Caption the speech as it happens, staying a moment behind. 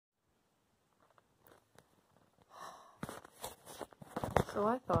So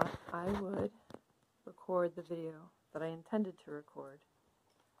I thought I would record the video that I intended to record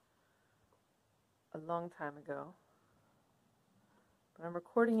a long time ago. But I'm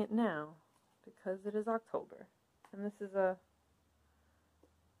recording it now because it is October. And this is it's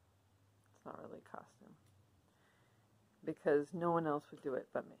not really a costume. Because no one else would do it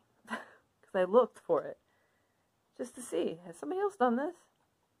but me. Because I looked for it just to see, has somebody else done this?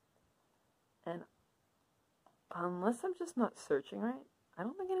 And unless I'm just not searching right, I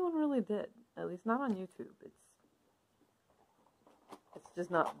don't think anyone really did. At least not on YouTube. It's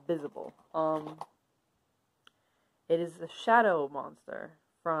just not visible. It is the shadow monster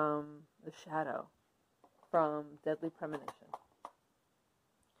from The Shadow from Deadly Premonition.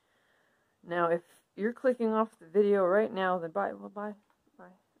 Now, if you're clicking off the video right now, then bye. Well, bye.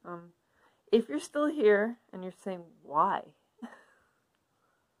 Bye. If you're still here and you're saying, why?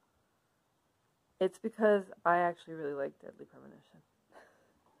 It's because I actually really like Deadly Premonition.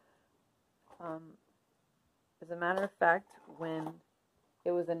 As a matter of fact, when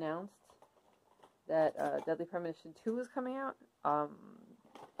it was announced that Deadly Premonition 2 was coming out,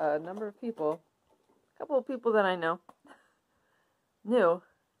 a number of people, a couple of people that I know, knew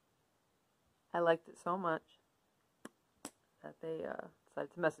I liked it so much that they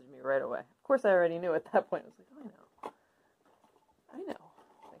decided to message me right away. Of course, I already knew at that point. I was like, I know.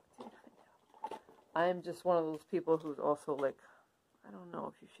 Like, dude, I know. I'm just one of those people who's also like, I don't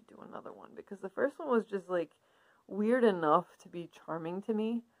know if you should do another one, because the first one was just like weird enough to be charming to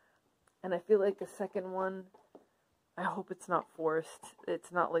me, and I feel like the second one, I hope it's not forced.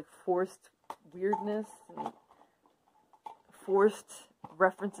 It's not like forced weirdness and forced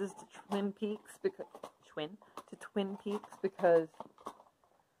references to Twin Peaks, because Twin Peaks, because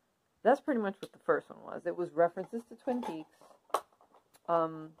that's pretty much what the first one was. It was references to Twin Peaks.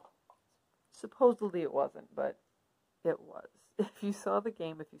 Supposedly it wasn't, but it was. If you saw the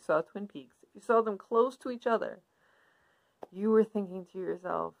game, if you saw Twin Peaks, if you saw them close to each other, you were thinking to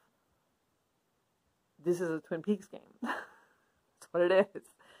yourself, this is a Twin Peaks game. That's what it is.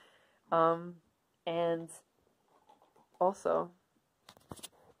 And also,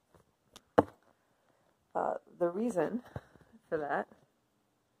 the reason for that,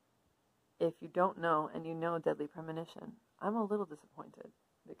 if you don't know and you know Deadly Premonition, I'm a little disappointed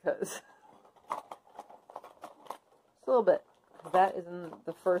because just a little bit. That is in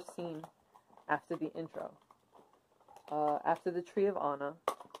the first scene after the intro. After the Tree of Anna,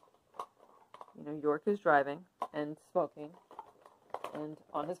 you know, York is driving and smoking and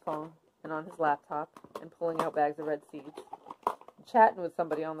on his phone and on his laptop and pulling out bags of red seeds, chatting with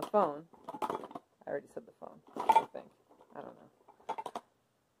somebody on the phone. I already said the phone, I think. I don't know.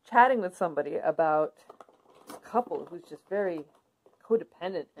 Chatting with somebody about a couple who's just very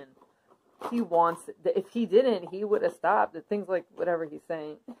codependent, and he wants, if he didn't, he would have stopped at things like whatever he's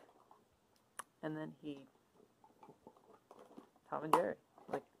saying. And then Tom and Jerry,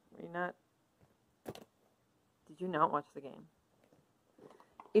 like, were you not, did you not watch the game?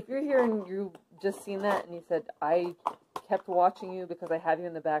 If you're here and you've just seen that and you said, I kept watching you because I have you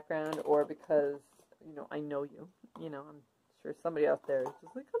in the background, or because, you know, I know you, you know, I'm sure somebody out there is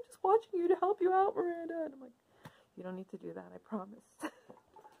just like, I'm just watching you to help you out, Miranda. And I'm like, you don't need to do that, I promise.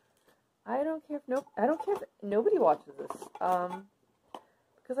 I don't care if nobody watches this,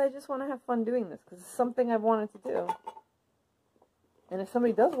 because I just want to have fun doing this, because it's something I've wanted to do. And if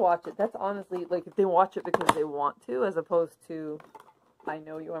somebody does watch it, that's honestly, like, if they watch it because they want to, as opposed to, I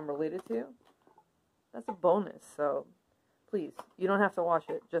know you, I'm related to you, that's a bonus. So, please, you don't have to watch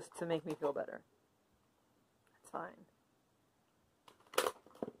it just to make me feel better. It's fine.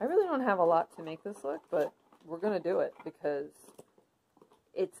 I really don't have a lot to make this look, but we're going to do it, because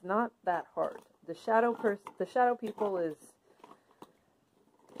it's not that hard. The shadow people,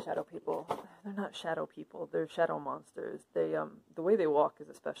 they're not shadow people, they're shadow monsters. They, the way they walk is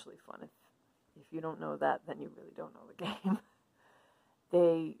especially fun. If you don't know that, then you really don't know the game.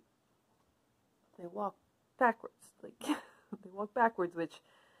 They walk backwards, like, they walk backwards, which,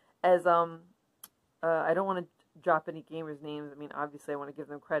 as, I don't want to drop any gamers' names. I mean, obviously I want to give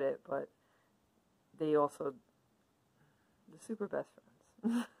them credit, but they also, the super best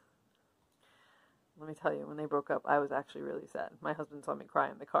friends. Let me tell you, when they broke up, I was actually really sad. My husband saw me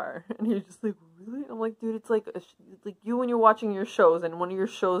cry in the car, and he was just like, really? I'm like, dude, it's like you when you're watching your shows, and one of your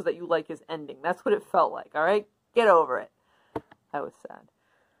shows that you like is ending. That's what it felt like, alright? Get over it. I was sad.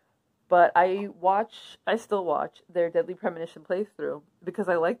 But I still watch their Deadly Premonition playthrough, because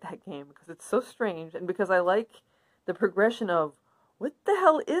I like that game, because it's so strange, and because I like the progression of, what the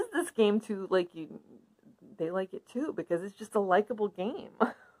hell is this game, to, like, they like it too, because it's just a likable game.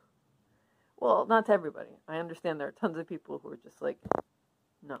 Well, not to everybody. I understand there are tons of people who are just like,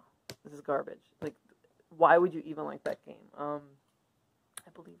 No, this is garbage. Like, why would you even like that game? I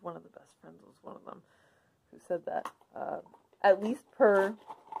believe one of the best friends was one of them who said that. At least per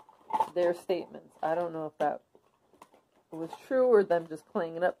their statements. I don't know if that was true or them just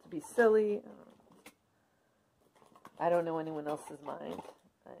playing it up to be silly. I don't know anyone else's mind.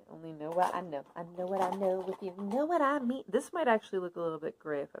 I only know what I know. I know what I know if you know what I mean. This might actually look a little bit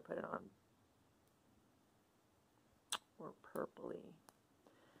gray if I put it on. Or purpley.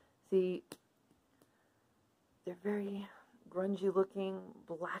 See, they're very grungy looking,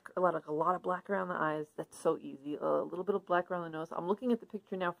 black, a lot of black around the eyes. That's so easy. A little bit of black around the nose. I'm looking at the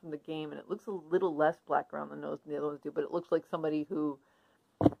picture now from the game, and it looks a little less black around the nose than the other ones do, but it looks like somebody who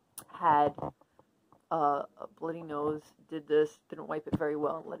had a bloody nose, did this, didn't wipe it very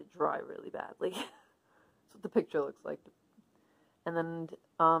well, and let it dry really badly. That's what the picture looks like. And then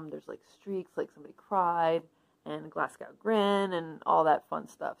there's like streaks, like somebody cried, and Glasgow grin, and all that fun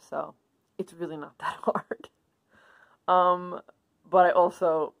stuff. So it's really not that hard. But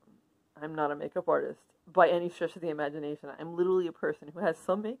I'm not a makeup artist by any stretch of the imagination. I'm literally a person who has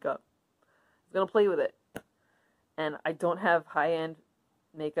some makeup. I'm gonna play with it. And I don't have high-end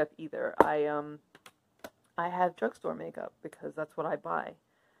makeup either. I have drugstore makeup because that's what I buy.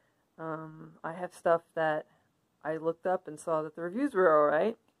 I have stuff that I looked up and saw that the reviews were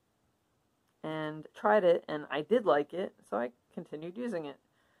alright, and tried it, and I did like it, so I continued using it.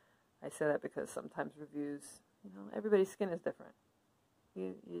 I say that because sometimes reviews, everybody's skin is different.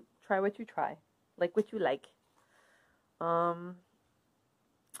 You try what you try, like what you like. I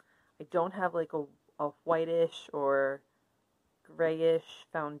don't have like a whitish or grayish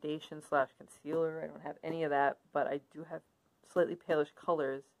foundation / concealer. I don't have any of that, but I do have slightly palish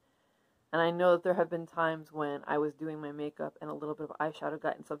colors. And I know that there have been times when I was doing my makeup and a little bit of eyeshadow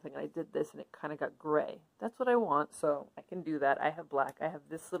got in something, and I did this and it kind of got gray. That's what I want, so I can do that. I have black. I have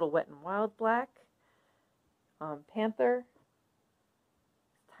this little Wet n Wild black. Panther.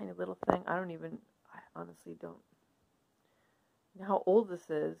 Tiny little thing. I honestly don't know how old this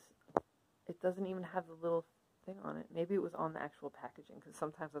is. It doesn't even have the little thing on it. Maybe it was on the actual packaging, because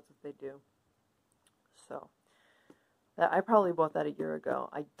sometimes that's what they do. So, I probably bought that a year ago.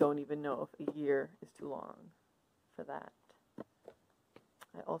 I don't even know if a year is too long for that.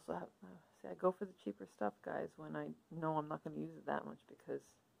 I also have, I go for the cheaper stuff, guys, when I know I'm not going to use it that much, because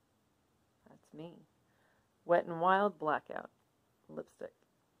that's me. Wet n Wild Blackout lipstick.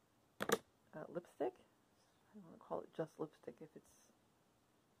 Lipstick? I don't want to call it just lipstick if it's...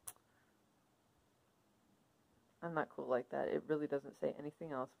 I'm not cool like that. It really doesn't say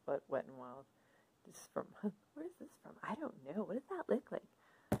anything else but Wet n Wild. This is from... Where is this from? I don't know. What does that look like?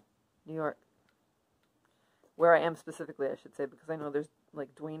 New York. Where I am specifically, I should say, because I know there's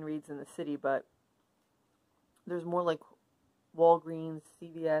like Dwayne Reed's in the city, but there's more like Walgreens,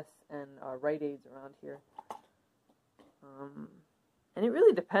 CVS, and Rite Aids around here. And it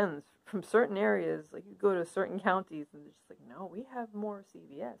really depends. From certain areas, like you go to certain counties, and they're just like, no, we have more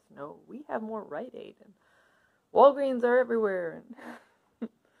CVS. No, we have more Rite Aid. And Walgreens are everywhere. And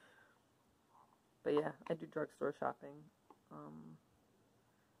but yeah, I do drugstore shopping.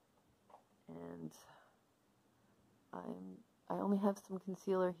 And I only have some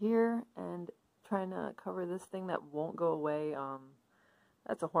concealer here, and trying to cover this thing that won't go away.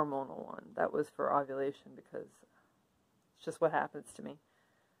 That's a hormonal one. That was for ovulation, because it's just what happens to me.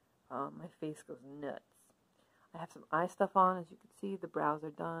 My face goes nuts. I have some eye stuff on, as you can see. The brows are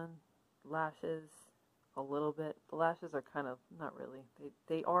done. Lashes, a little bit. The lashes are kind of, not really.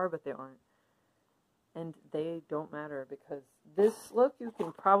 They are, but they aren't. And they don't matter, because this look you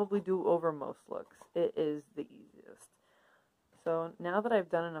can probably do over most looks. It is the easiest. So now that I've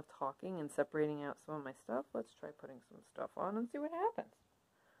done enough talking and separating out some of my stuff, let's try putting some stuff on and see what happens.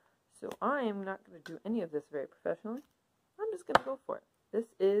 So I'm not going to do any of this very professionally. I'm just going to go for it. This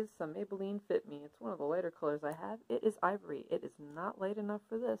is some Maybelline Fit Me. It's one of the lighter colors I have. It is ivory. It is not light enough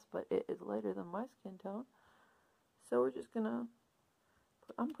for this, but it is lighter than my skin tone. So we're just going to...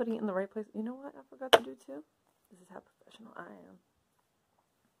 I'm putting it in the right place. You know what I forgot to do too? This is how professional I am.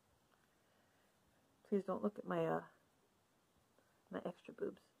 Please don't look at my my extra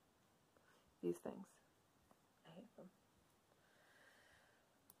boobs. These things. I hate them.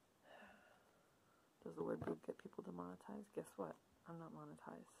 Does the word boob get people demonetized? Guess what? I'm not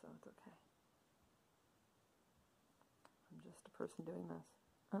monetized, so it's okay. I'm just a person doing this.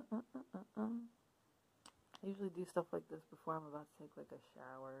 I usually do stuff like this before I'm about to take like a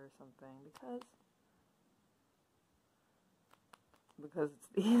shower or something, because it's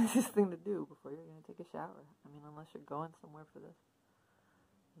the easiest thing to do before you're going to take a shower. I mean, unless you're going somewhere for this,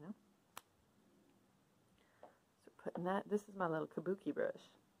 you know? So And this is my little kabuki brush.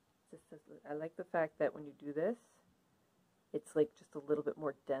 I like the fact that when you do this, it's like just a little bit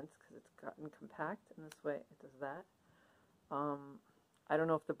more dense because it's gotten compact, and this way it does that. I don't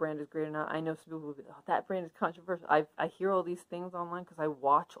know if the brand is great or not. I know some people will be, oh, that brand is controversial. I hear all these things online because I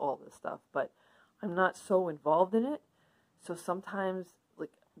watch all this stuff, but I'm not so involved in it. So sometimes,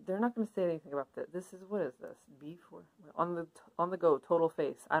 like, they're not going to say anything about that. This is, what is this? B4 on the go, Total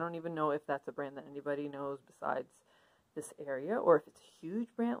Face. I don't even know if that's a brand that anybody knows besides this area, or if it's a huge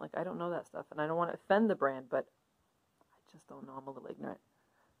brand. Like, I don't know that stuff, and I don't want to offend the brand, but I just don't know. I'm a little ignorant.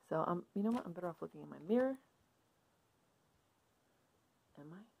 So, you know what? I'm better off looking in my mirror. Am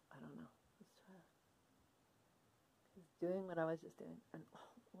I? I don't know. Let's try it. He's doing what I was just doing. And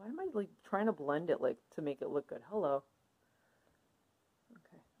why am I, like, trying to blend it, like, to make it look good? Hello.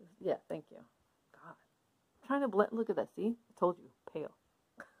 Okay. Yeah, thank you. God. I'm trying to blend. Look at that. See? I told you. Pale.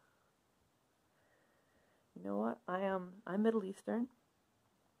 You know what? I'm Middle Eastern.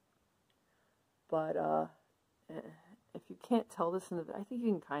 But, if you can't tell this in the video, I think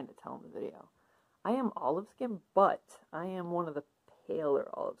you can kind of tell in the video. I am olive skin, but I am one of the paler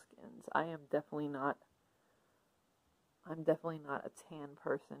olive skins. I'm definitely not a tan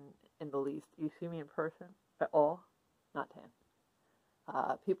person in the least. You see me in person at all? Not tan.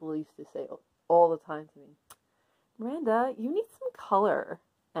 People used to say all the time to me, Miranda, you need some color.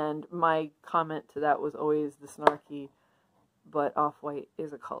 And my comment to that was always the snarky, but off-white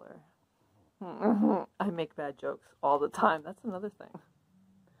is a color. I make bad jokes all the time. That's another thing.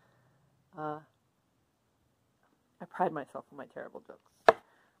 I pride myself on my terrible jokes.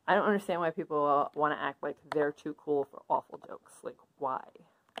 I don't understand why people want to act like they're too cool for awful jokes. Like, why?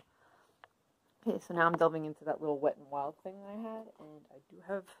 Okay, so now I'm delving into that little Wet n Wild thing I had, and I do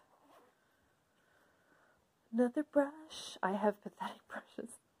have another brush. I have pathetic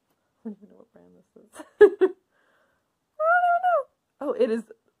brushes. I don't even know what brand this is. I don't even know. Oh, it is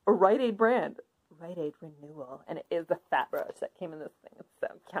a Rite Aid brand. Rite Aid Renewal. And it is the fat brush that came in this thing. It's so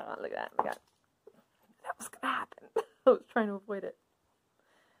cute. Look at that. Look at that. That was going to happen. I was trying to avoid it.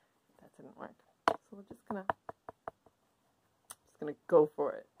 That didn't work. So we're just gonna go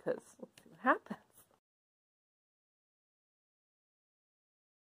for it, because let's see what happens.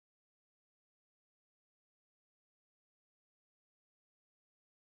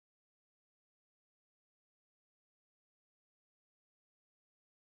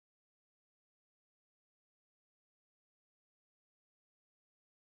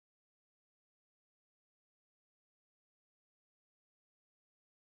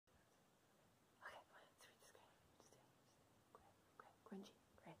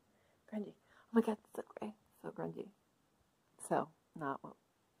 Grungy. Oh my god, it's so gray. So grungy. So, not what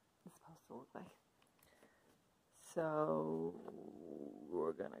it's supposed to look like. So,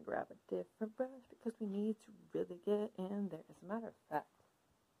 we're going to grab a different brush because we need to really get in there. As a matter of fact,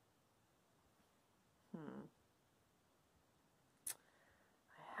 I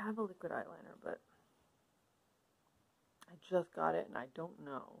have a liquid eyeliner, but I just got it and I don't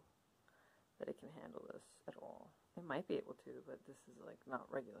know that it can handle this at all. It might be able to, but this is like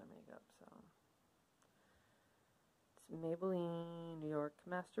not regular makeup, so. It's Maybelline New York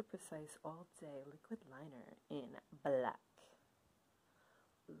Master Precise All Day Liquid Liner in black.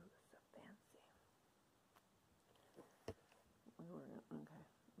 Ooh, so fancy. Okay,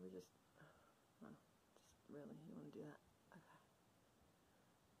 we just really, you want to do that? Okay.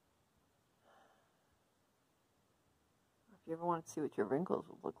 If you ever want to see what your wrinkles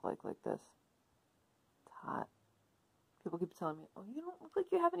would look like this, it's hot. People keep telling me, oh, you don't look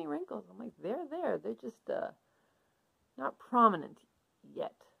like you have any wrinkles. I'm like, they're there. They're just not prominent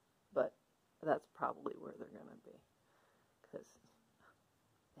yet, but that's probably where they're going to be, because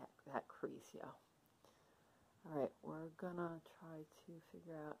that crease, yeah. All right, we're going to try to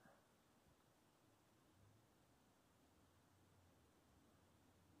figure out.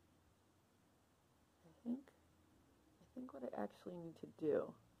 I think what I actually need to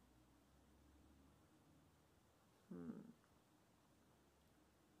do.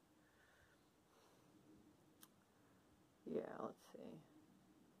 Yeah, let's see.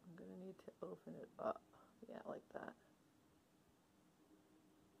 I'm going to need to open it up. Yeah, like that.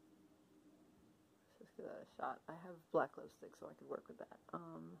 Let's just give that a shot. I have black lipstick, so I could work with that. Okay.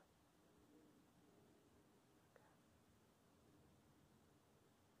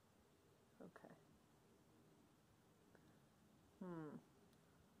 I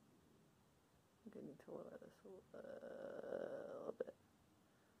think I need to lower this a little bit.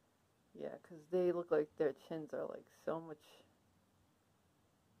 Yeah, because they look like their chins are like so much,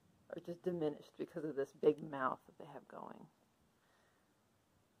 are just diminished because of this big mouth that they have going.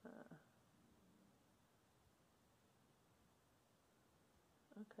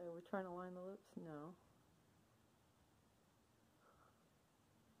 Okay, we're trying to line the lips? No.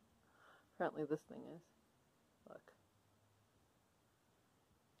 Apparently this thing is. Look.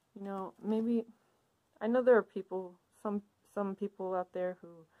 You know, maybe, I know there are people, some people out there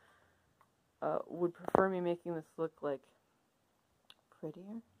who would prefer me making this look like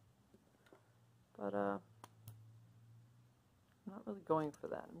prettier, but I'm not really going for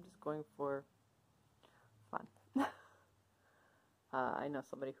that. I'm just going for fun. I know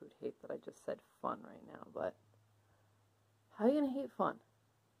somebody who'd hate that I just said fun right now, but how are you gonna hate fun?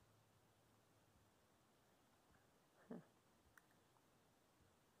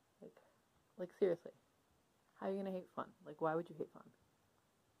 Like seriously, how are you gonna hate fun? Like, why would you hate fun?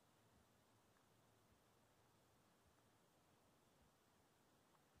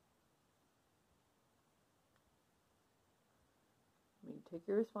 I mean, take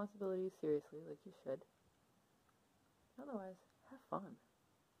your responsibilities seriously, like you should. Otherwise, have fun.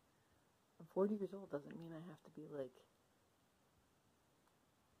 I'm 40 years old doesn't mean I have to be like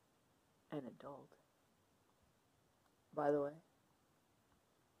an adult. By the way,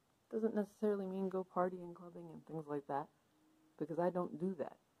 doesn't necessarily mean go partying, clubbing, and things like that, because I don't do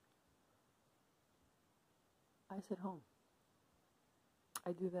that. I sit home.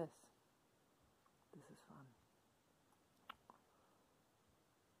 I do this. This is fun.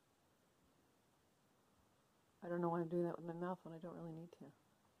 I don't know why I'm doing that with my mouth when I don't really need to.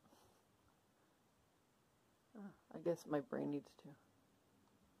 I guess my brain needs to.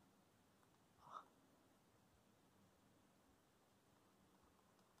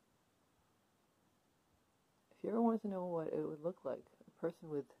 If you ever wanted to know what it would look like, a person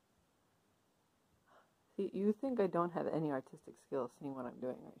with... See, you think I don't have any artistic skills seeing what I'm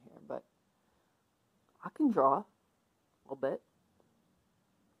doing right here, but I can draw a little bit.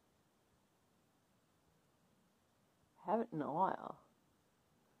 I haven't in a while,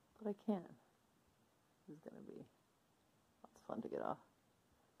 but I can. This is going to be lots of fun to get off.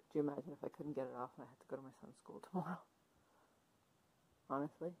 Could you imagine if I couldn't get it off and I had to go to my son's school tomorrow?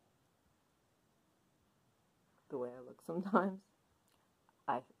 Honestly. The way I look sometimes,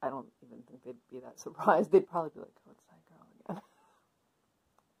 I don't even think they'd be that surprised. They'd probably be like, oh, it's that girl again.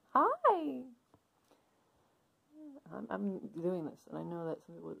 Hi! I'm doing this, and I know that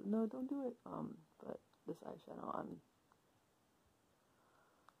some people, no, don't do it. But this eyeshadow,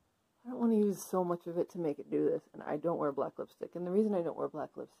 I don't want to use so much of it to make it do this, and I don't wear black lipstick. And the reason I don't wear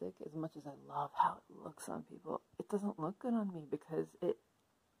black lipstick, as much as I love how it looks on people, it doesn't look good on me because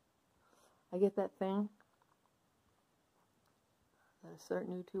I get that thing. That a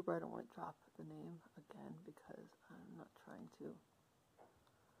certain YouTuber, I don't want to drop the name again because I'm not trying to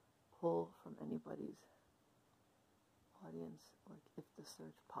pull from anybody's audience, like if the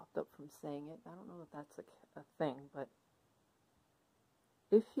search popped up from saying it. I don't know if that's a thing, but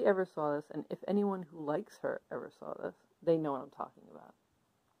if she ever saw this, and if anyone who likes her ever saw this, they know what I'm talking about.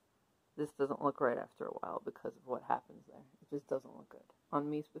 This doesn't look right after a while because of what happens there. It just doesn't look good. On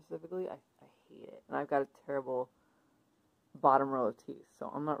me specifically, I hate it. And I've got a terrible bottom row of teeth,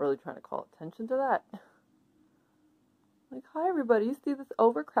 so I'm not really trying to call attention to that. Like, hi everybody, you see this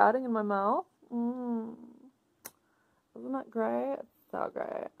overcrowding in my mouth? Isn't that great? It's so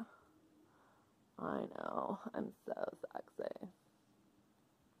great. I know, I'm so sexy.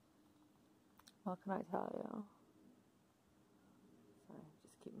 What can I tell you? Sorry,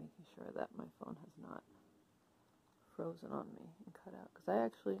 just keep making sure that my phone has not frozen on me and cut out, because I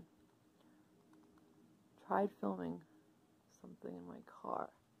actually tried filming something in my car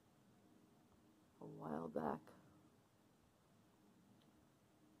a while back.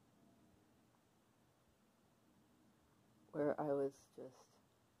 Where I was just,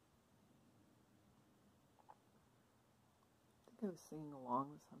 I think I was singing along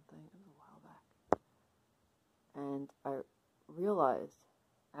with something. It was a while back. And I realized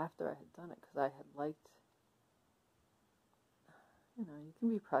after I had done it, because I had liked, you know, you can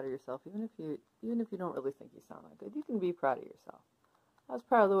be proud of yourself, even if you don't really think you sound that good. You can be proud of yourself. I was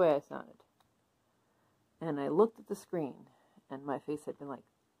proud of the way I sounded. And I looked at the screen, and my face had been like,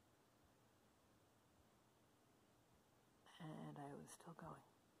 and I was still going.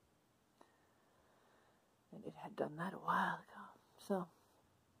 And it had done that a while ago. So,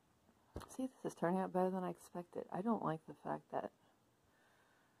 see, this is turning out better than I expected. I don't like the fact that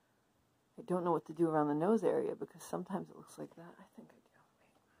I don't know what to do around the nose area, because sometimes it looks like that. I think I do.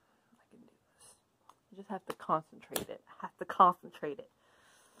 Wait, I can do this. I just have to concentrate it. I have to concentrate it.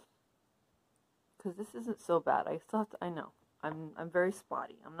 Because this isn't so bad. I still have to, I know. I'm very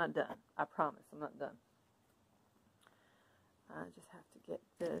spotty. I'm not done. I promise. I'm not done. I just have to get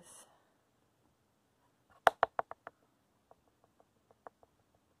this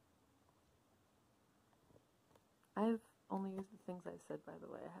used the things I said, by the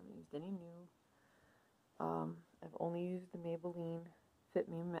way. I haven't used any new. I've only used the Maybelline Fit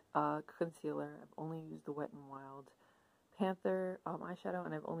Me concealer. I've only used the Wet n Wild Panther eyeshadow,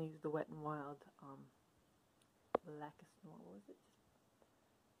 and I've only used the Wet n Wild Blackest, what was it?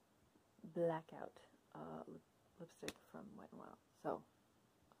 Blackout lipstick from Wet n Wild. So,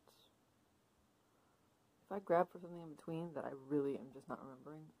 if I grab for something in between that I really am just not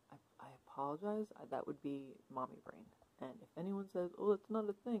remembering, I apologize. That would be mommy brain. And if anyone says, oh, that's not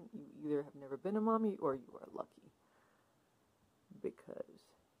a thing, you either have never been a mommy or you are lucky.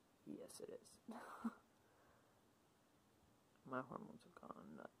 Because, yes, it is. My hormones have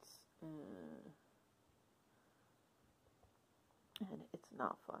gone nuts. And it's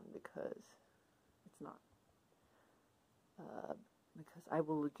not fun because it's not. Because I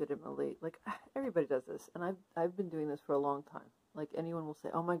will legitimately, like, everybody does this, and I've been doing this for a long time. Like, anyone will say,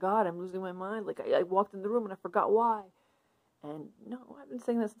 oh my god, I'm losing my mind. Like, I walked in the room and I forgot why. And no, I've been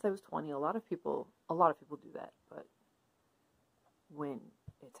saying that since I was 20. A lot of people do that, but when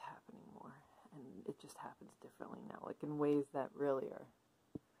it's happening more, and it just happens differently now, like in ways that really are.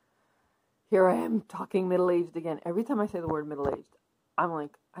 Here I am talking middle-aged again. Every time I say the word middle-aged, I'm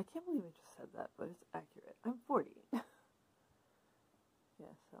like, I can't believe I just said that, but it's accurate. I'm 40.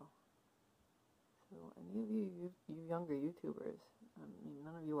 Yeah, so any of you younger YouTubers, I mean,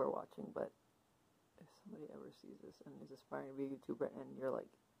 none of you are watching, but if somebody ever sees this and is aspiring to be a YouTuber and you're like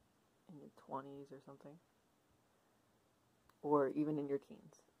in your 20s or something, or even in your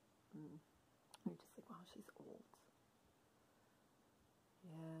teens, you're just like, wow, she's old.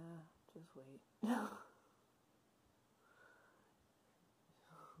 Yeah, just wait.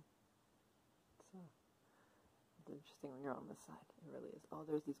 It's interesting when you're on this side. It really is. Oh,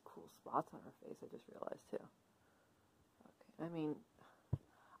 there's these cool spots on her face. I just realized too. Okay. I mean,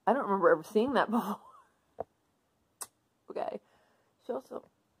 I don't remember ever seeing that before. Okay. She also,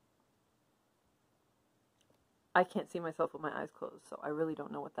 I can't see myself with my eyes closed, so I really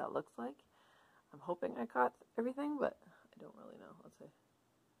don't know what that looks like. I'm hoping I caught everything, but I don't really know. Let's see.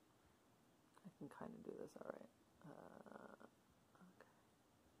 I can kind of do this all right. Okay.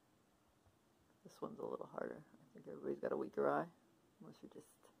 This one's a little harder. I think everybody's got a weaker eye, unless you're just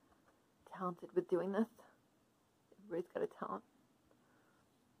talented with doing this. Everybody's got a talent.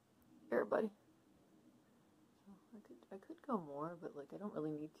 Everybody. So I could go more, but like I don't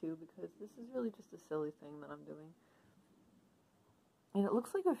really need to because this is really just a silly thing that I'm doing. And it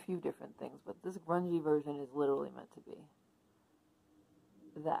looks like a few different things, but this grungy version is literally meant to be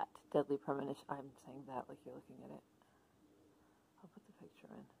that Deadly Premonition. I'm saying that like you're looking at it. I'll put the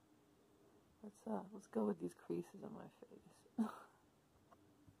picture in. Let's go with these creases on my face.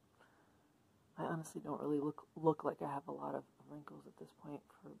 I honestly don't really look like I have a lot of wrinkles at this point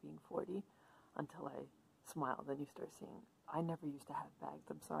for being 40 until I smile. Then you start seeing. I never used to have bags.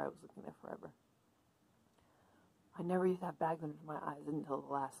 I'm sorry, I was looking there forever. I never used to have bags under my eyes until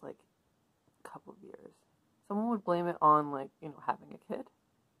the last like couple of years. Someone would blame it on like, you know, having a kid.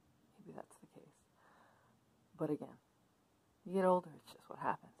 Maybe that's the case. But again, you get older, it's just what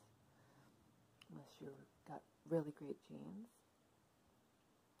happens. Unless you've got really great genes.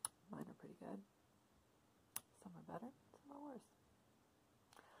 Mine are pretty good. Some are better, some are worse.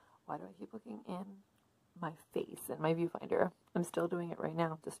 Why do I keep looking in my face and my viewfinder? I'm still doing it right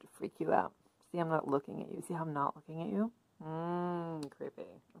now just to freak you out. See, I'm not looking at you. See how I'm not looking at you? Creepy.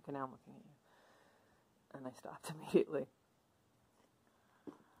 Okay, now I'm looking at you. And I stopped immediately.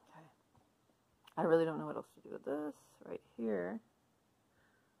 Okay. I really don't know what else to do with this. Right here.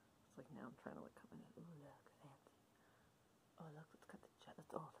 It's like now I'm trying to like come in and, ooh, look, fancy. Oh, look, let's cut the jet.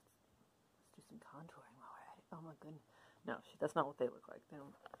 Let's do some contouring while we're at it. Oh my goodness. No, that's not what they look like.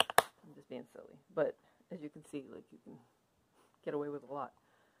 I'm just being silly. But as you can see, like you can get away with a lot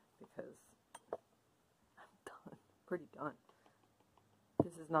because I'm done. Pretty done.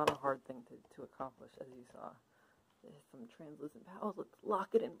 This is not a hard thing to accomplish, as you saw. There's some translucent powers. Let's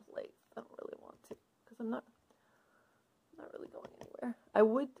lock it in place. I don't really want to because I'm not really going anywhere. I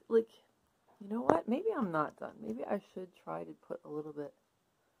would, like, you know what? Maybe I'm not done. Maybe I should try to put a little bit.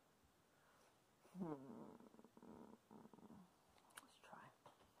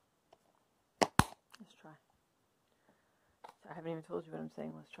 Let's try. So I haven't even told you what I'm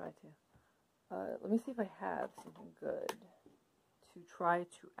saying. Let's try to. Let me see if I have something good to try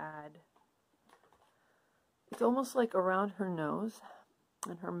to add. It's almost like around her nose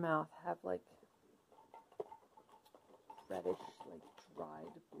and her mouth have like reddish, like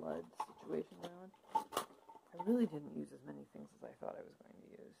dried blood situation going on. I really didn't use as many things as I thought I was going to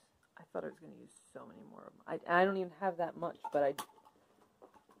use. I thought I was going to use so many more of them. I don't even have that much, but I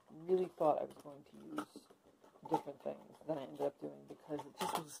really thought I was going to use different things than I ended up doing because it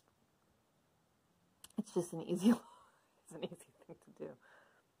just was, it's just an easy, it's an easy thing to do.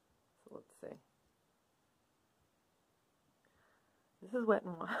 So let's see. This is Wet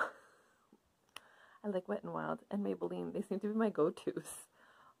n Wild. I like Wet n Wild and Maybelline. They seem to be my go-tos.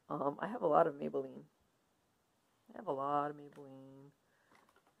 I have a lot of Maybelline. I have a lot of Maybelline.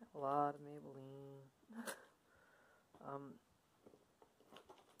 A lot of Maybelline. I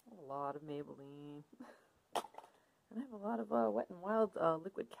have a lot of Maybelline. And I have a lot of Wet n Wild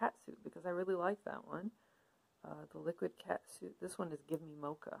liquid catsuit because I really like that one. The liquid catsuit. This one is Give Me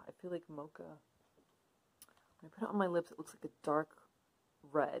Mocha. I feel like mocha, when I put it on my lips, it looks like a dark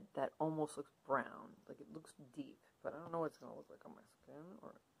red that almost looks brown. Like it looks deep, but I don't know what it's going to look like on my skin.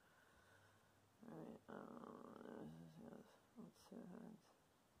 Or alright, let's see what happens.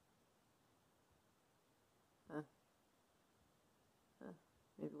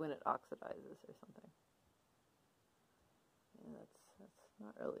 Maybe when it oxidizes or something. Yeah, that's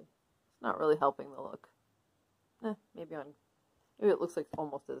not really, it's not really helping the look. Maybe it looks like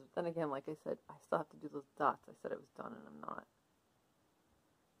almost as, then again, like I said, I still have to do those dots. I said it was done and I'm not.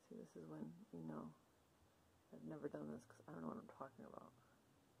 See, this is when, you know, I've never done this because I don't know what I'm talking about.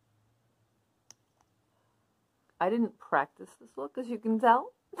 I didn't practice this look, as you can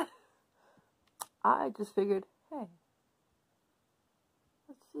tell. I just figured, hey,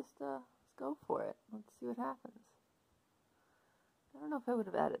 let's go for it. Let's see what happens. I don't know if I would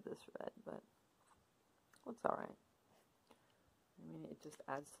have added this red, but looks alright. I mean, it just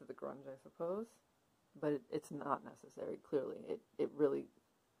adds to the grunge, I suppose. But it's not necessary, clearly. It really...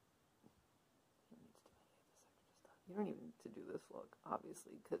 You don't even need to do this look,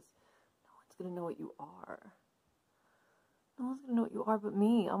 obviously, because no one's going to know what you are. No one's going to know what you are but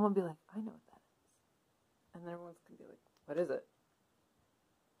me. I'm going to be like, I know what that is. And then everyone's going to be like, what is it?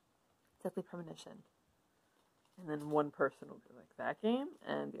 Deadly Premonition. And then one person will be like, that game?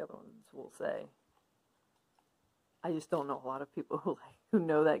 And the other ones will say, I just don't know a lot of people who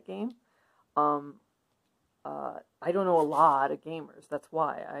know that game. I don't know a lot of gamers. That's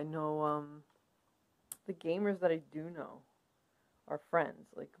why. I know the gamers that I do know are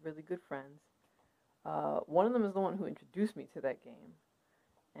friends, like really good friends. One of them is the one who introduced me to that game.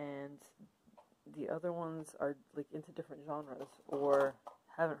 And the other ones are like into different genres or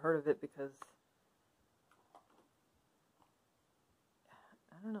haven't heard of it because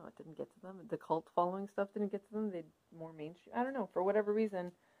I don't know, it didn't get to them. The cult following stuff didn't get to them. They're more mainstream. I don't know, for whatever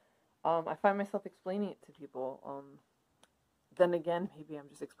reason. I find myself explaining it to people. Then again, maybe I'm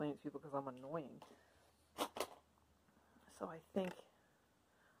just explaining it to people because I'm annoying. So I think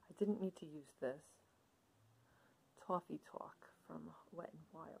I didn't need to use this. Toffee Talk from Wet n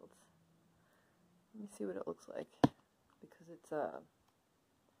Wild. Let me see what it looks like. Because it's like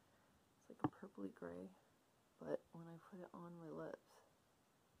a purpley gray. But when I put it on my lips,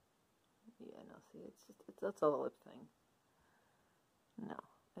 yeah, no, see, that's a lip thing. No,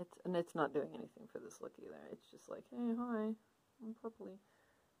 it's not doing anything for this look either. It's just like, hey, hi, I'm purpley.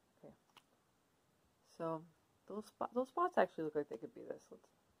 Okay. So those spots actually look like they could be this.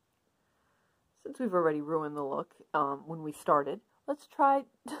 Since we've already ruined the look when we started, let's try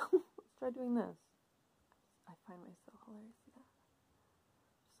doing this. I find myself hilarious. See that?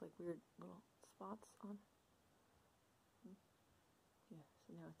 Just like weird little spots on. Yeah,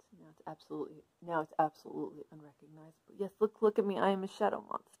 so now it's absolutely unrecognizable. Yes, look at me. I am a shadow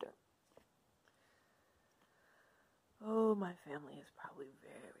monster. Oh, my family is probably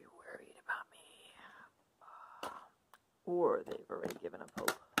very worried about me. Or they've already given up hope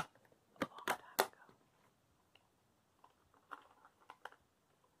a long time ago.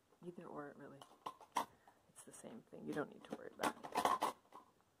 Either or, really. It's the same thing. You don't need to worry about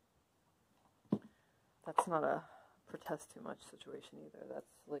it. That's not a protest too much situation either.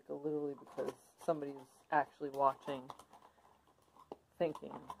 That's like literally because somebody's actually watching,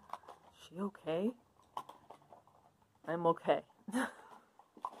 thinking, is she okay? I'm okay.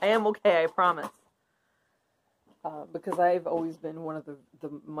 I am okay, I promise. Because I've always been one of the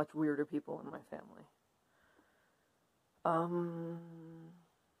much weirder people in my family. I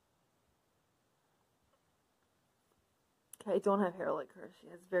don't have hair like her. She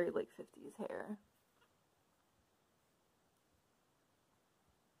has very like 50s hair.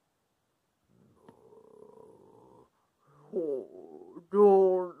 Oh,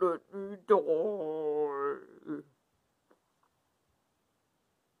 don't let me die.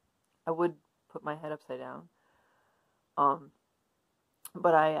 I would put my head upside down.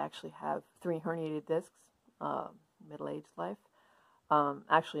 But I actually have 3 herniated discs, middle-aged life.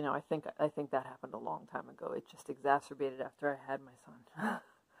 Actually, no, I think that happened a long time ago. It just exacerbated after I had my son.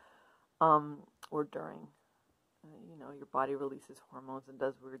 Or during. you know, your body releases hormones and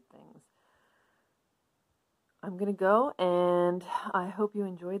does weird things. I'm going to go, and I hope you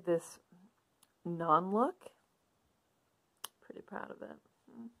enjoyed this non-look. Pretty proud of it.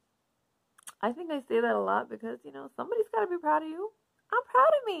 I think I say that a lot because, you know, somebody's got to be proud of you. I'm proud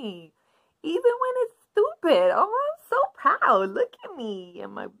of me. Even when it's stupid. Oh, I'm so proud. Look at me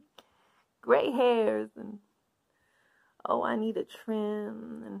and my gray hairs. And, oh, I need a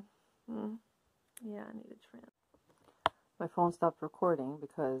trim. And, yeah, I need a trim. My phone stopped recording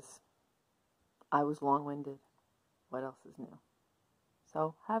because I was long-winded. What else is new?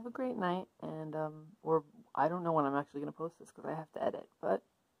 So, have a great night. And, or I don't know when I'm actually going to post this because I have to edit. But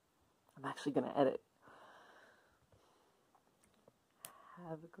I'm actually going to edit.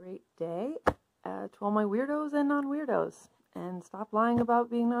 Have a great day to all my weirdos and non-weirdos. And stop lying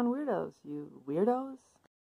about being non-weirdos, you weirdos.